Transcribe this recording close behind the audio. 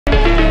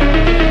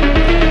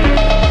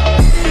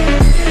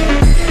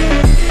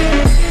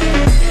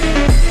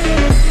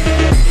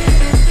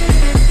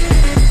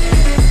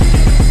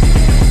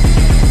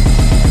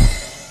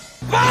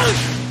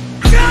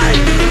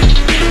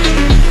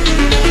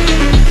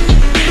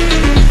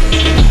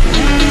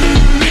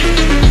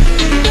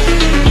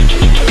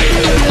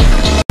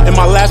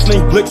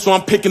blick, so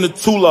I'm picking the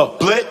tool up.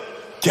 Blick,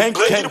 gang,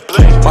 gang.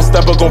 My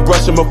stepper gon'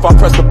 brush him if I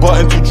press the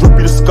button. Too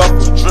drippy to scuffle.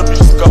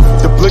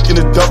 The blick in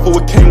the duffel,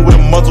 it came with a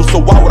muzzle, so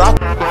why would I?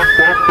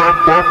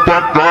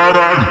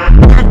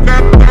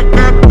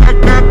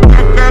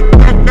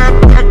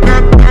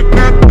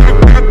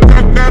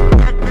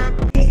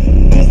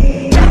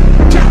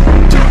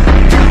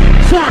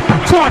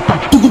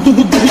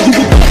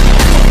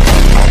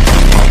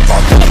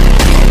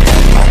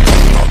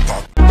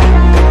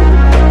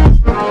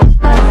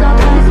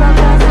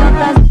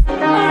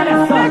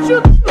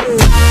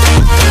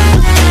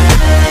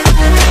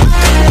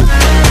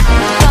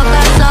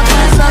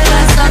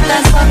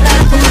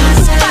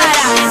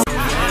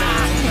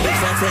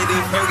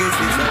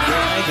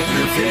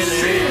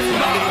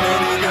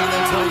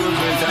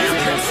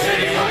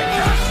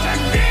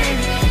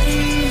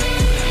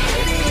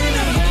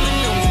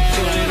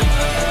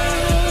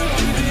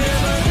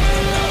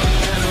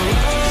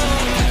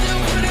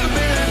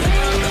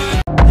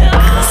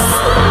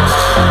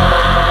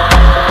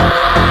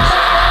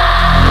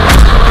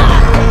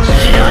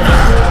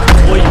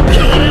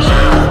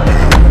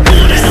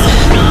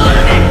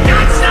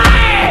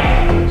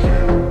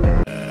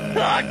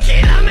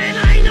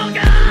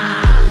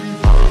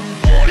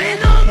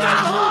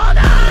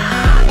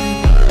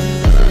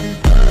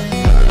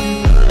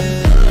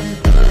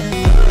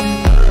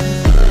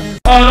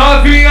 A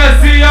novinha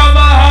se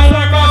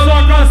amarrada,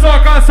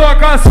 soca,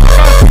 soca,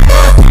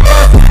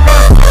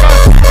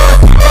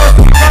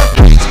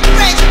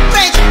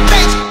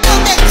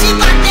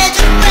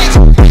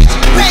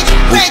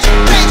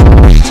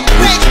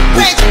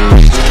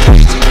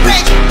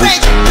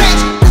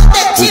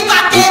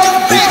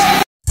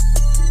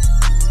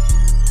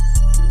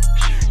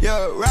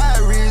 Yo,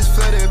 ride reeds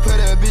flooded, put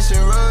a bitch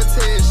in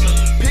rotation.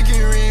 Picky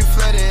ring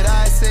flooded,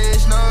 I say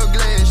it's no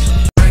glitch.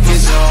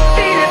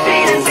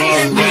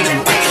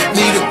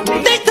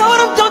 They told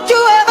him, don't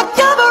you ever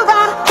come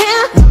around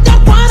here.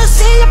 Don't wanna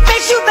see your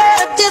face, you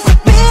better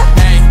disappear.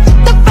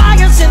 The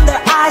fire's in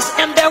their eyes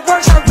and their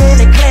words are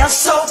really clear.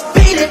 So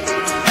beat it,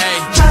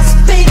 just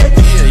beat it.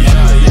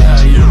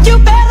 You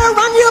better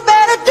run, you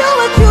better do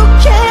what you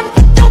can.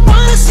 Don't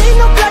wanna see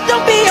no blood,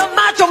 don't be a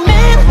macho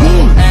man.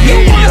 You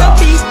wanna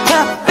be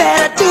tough,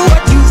 better do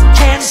what you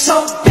can.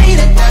 So beat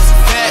it,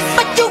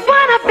 but you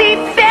wanna be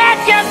bad,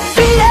 just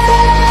beat it.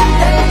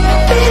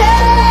 Beat it.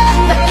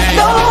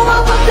 No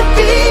one wants to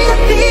beat it,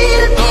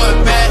 beat it.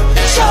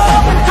 Show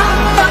them how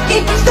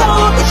fucking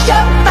strong it's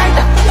your right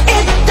now.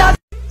 It's the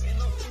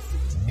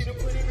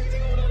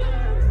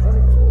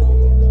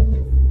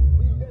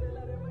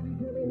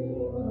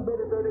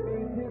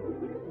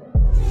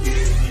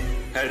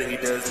How did he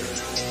does it?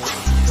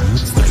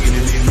 Sticking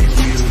it in me,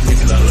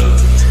 niggas I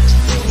love.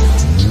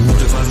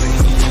 What if I think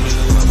he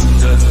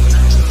does it?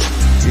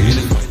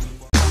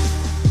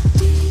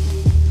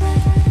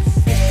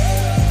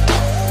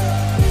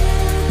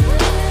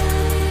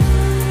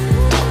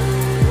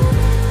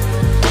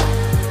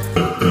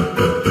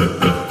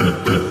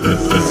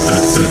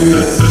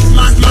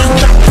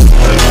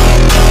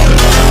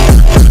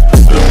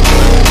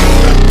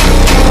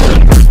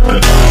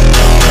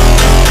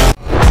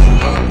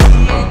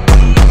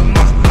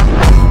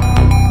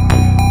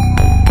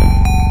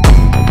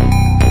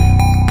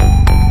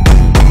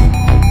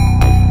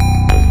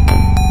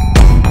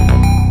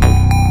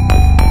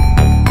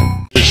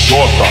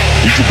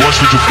 Índio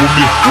gosta de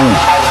comer cu,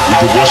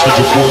 índio gosta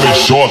de comer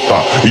xota,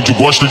 índio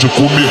gosta de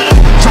comer.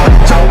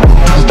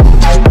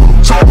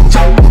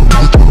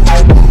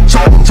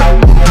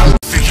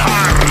 Sich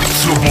hart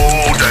zu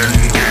Boden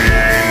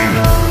gehen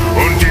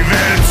und die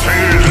Welt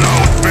zählt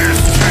laut bis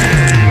 10.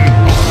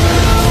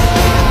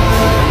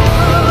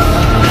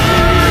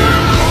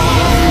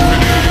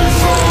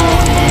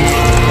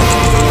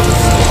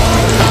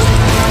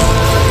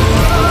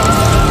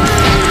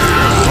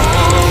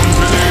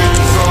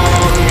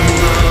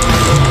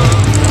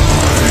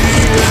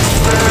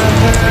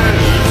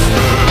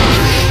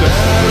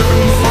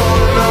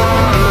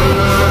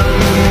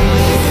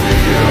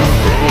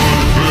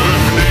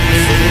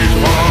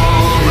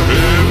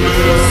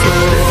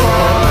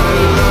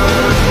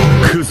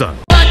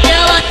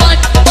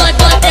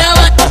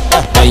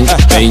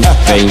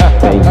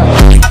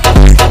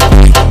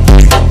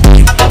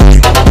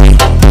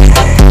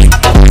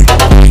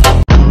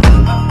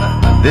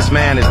 This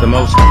man is the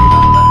most.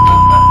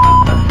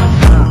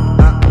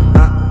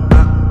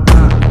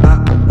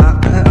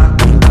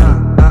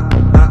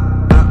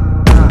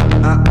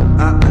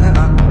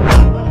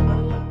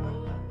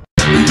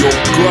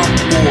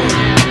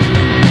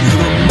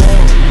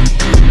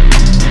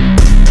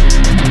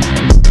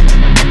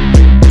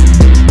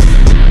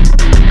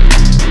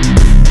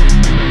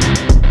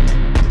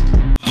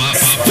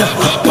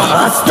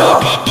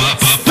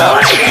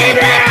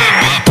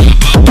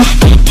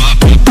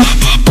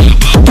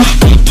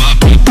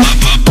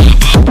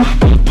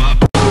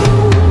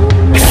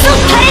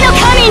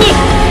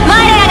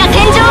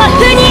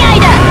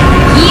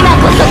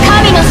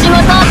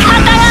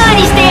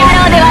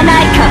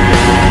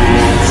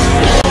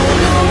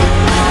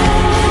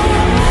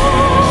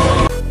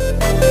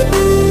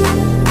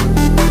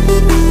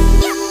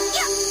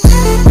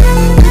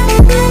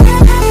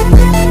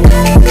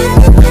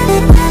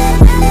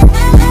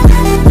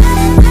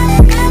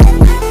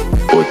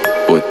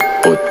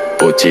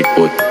 Good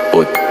boy,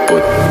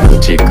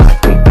 playtime.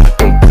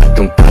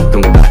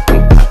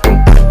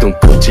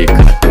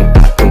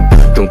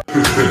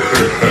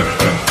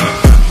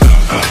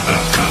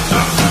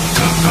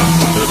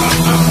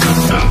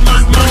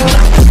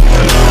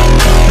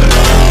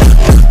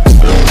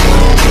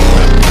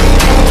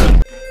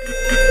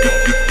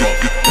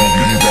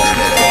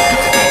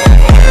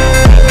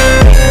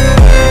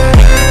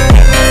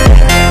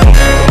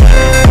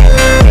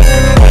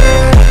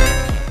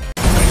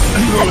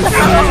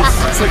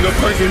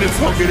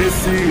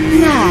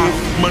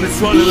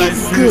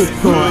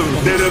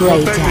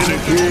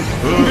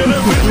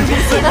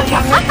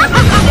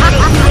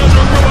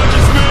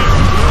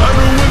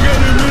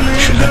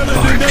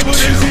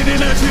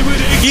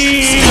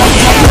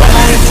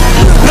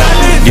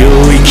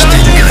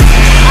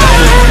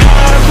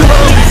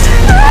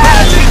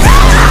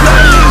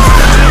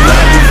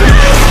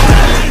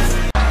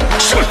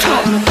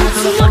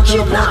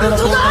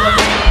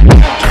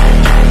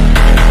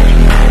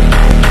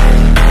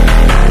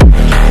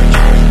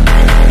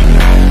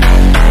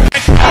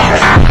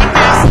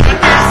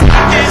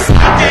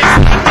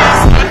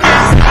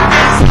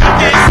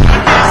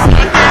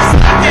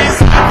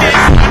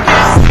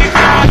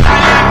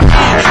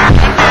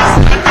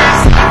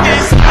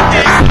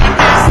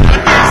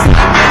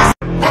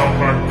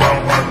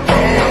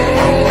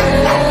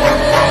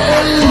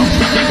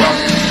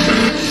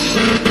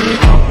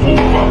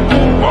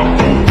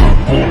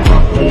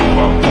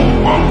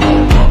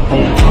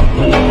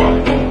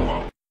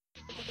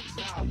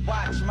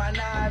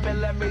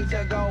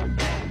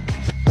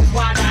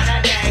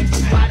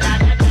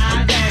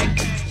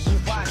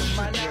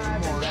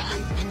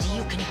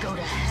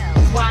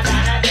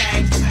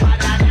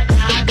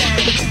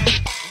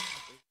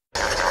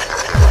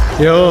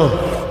 Yo.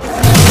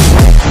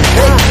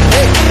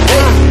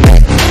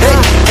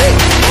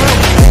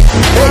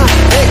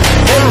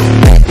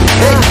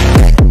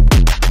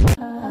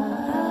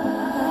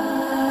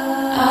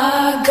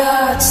 I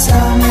got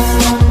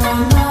something on my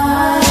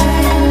mind.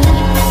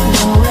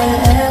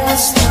 Nowhere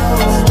else, no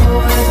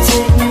Lord,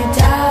 take me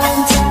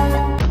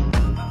downtown.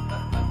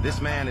 This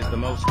man is the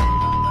most...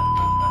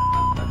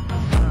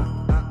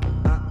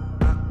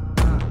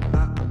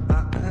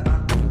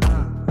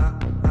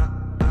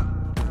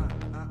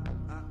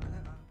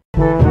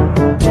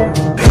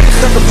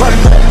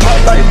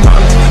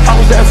 I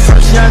was that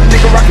first young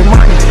nigga rockin'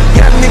 money.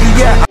 Young nigga,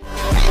 yeah.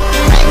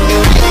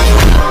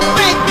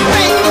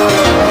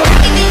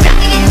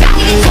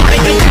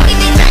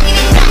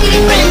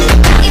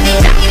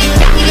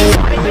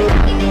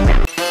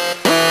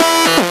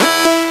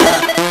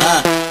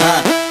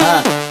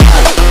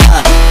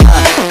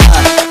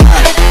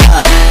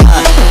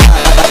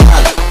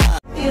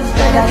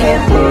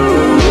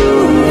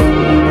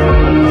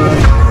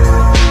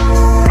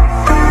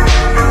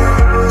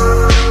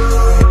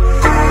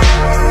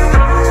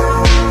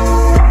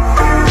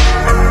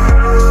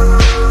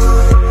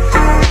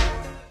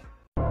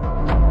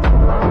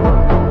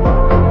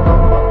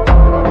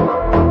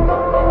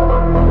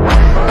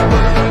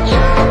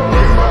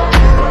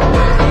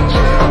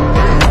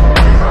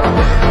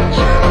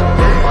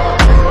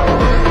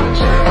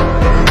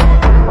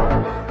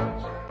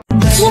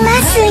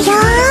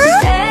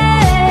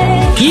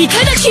いた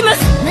だきま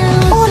す。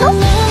あら、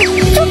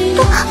ちょっ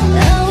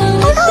と